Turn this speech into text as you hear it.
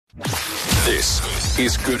This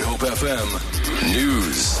is Good Hope FM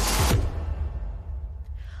News.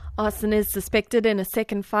 Arson is suspected in a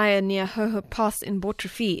second fire near Houwhoek Pass in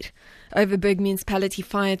Botrivier. Overberg Municipality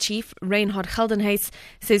Fire Chief Reinhard Geldenhuys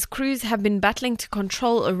says crews have been battling to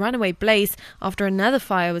control a runaway blaze after another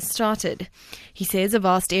fire was started. He says a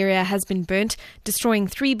vast area has been burnt, destroying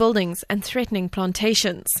 3 buildings and threatening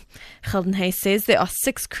plantations. Geldenhuys says there are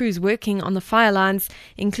 6 crews working on the fire lines,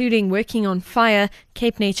 including working on fire,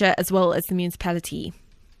 Cape Nature as well as the municipality.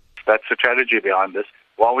 That's the strategy behind this.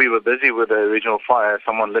 While we were busy with the original fire,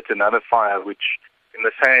 someone lit another fire, which in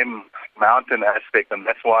the same mountain aspect, and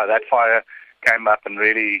that's why that fire came up and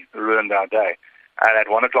really ruined our day. And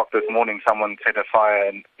at 1 o'clock this morning, someone set a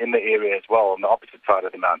fire in the area as well, on the opposite side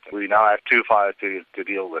of the mountain. We now have 2 fires to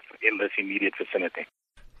deal with in this immediate vicinity.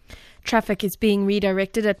 Traffic is being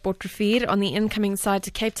redirected at Botrivier on the incoming side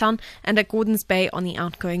to Cape Town and at Gordons Bay on the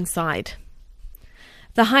outgoing side.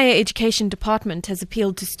 The Higher Education Department has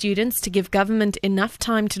appealed to students to give government enough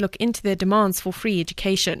time to look into their demands for free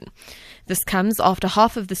education. This comes after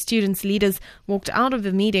half of the students' leaders walked out of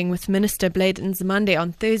a meeting with Minister Blade Nzimande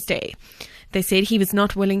on Thursday. They said he was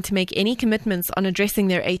not willing to make any commitments on addressing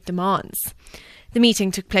their 8 demands. The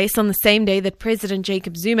meeting took place on the same day that President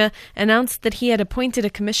Jacob Zuma announced that he had appointed a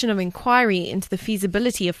commission of inquiry into the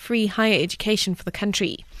feasibility of free higher education for the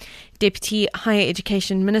country. Deputy Higher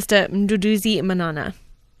Education Minister Mduduzi Manana.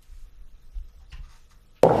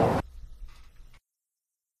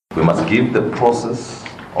 We must give the process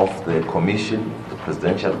of the commission, the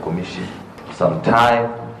presidential commission, some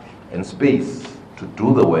time and space to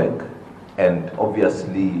do the work and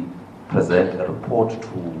obviously present a report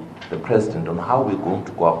to the president on how we're going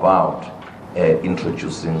to go about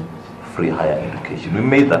introducing free higher education. We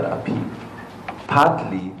made that appeal.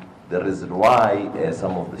 Partly the reason why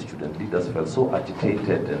some of the student leaders felt so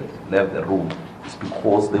agitated and left the room is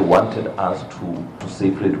because they wanted us to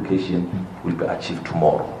say free education will be achieved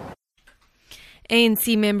tomorrow.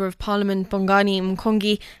 ANC Member of Parliament Bongani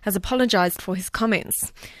Mkongi has apologised for his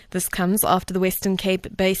comments. This comes after the Western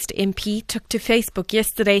Cape-based MP took to Facebook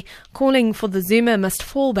yesterday calling for the Zuma Must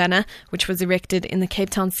Fall banner, which was erected in the Cape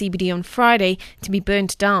Town CBD on Friday, to be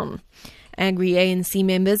burnt down. Angry ANC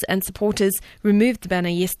members and supporters removed the banner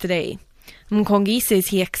yesterday. Mkongi says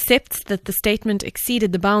he accepts that the statement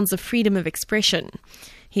exceeded the bounds of freedom of expression.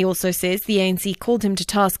 He also says the ANC called him to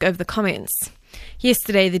task over the comments.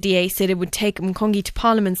 Yesterday, the DA said it would take Mkongi to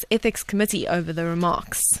Parliament's Ethics Committee over the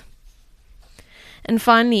remarks. And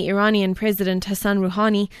finally, Iranian President Hassan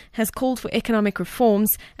Rouhani has called for economic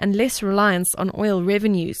reforms and less reliance on oil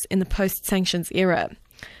revenues in the post-sanctions era.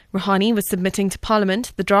 Rouhani was submitting to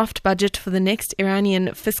Parliament the draft budget for the next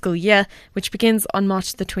Iranian fiscal year, which begins on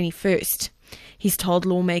March the 21st. He's told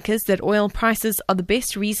lawmakers that oil prices are the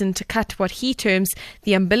best reason to cut what he terms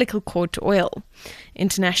the umbilical cord to oil.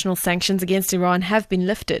 International sanctions against Iran have been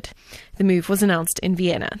lifted. The move was announced in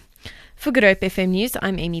Vienna. For Good Hope FM News,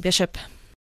 I'm Amy Bishop.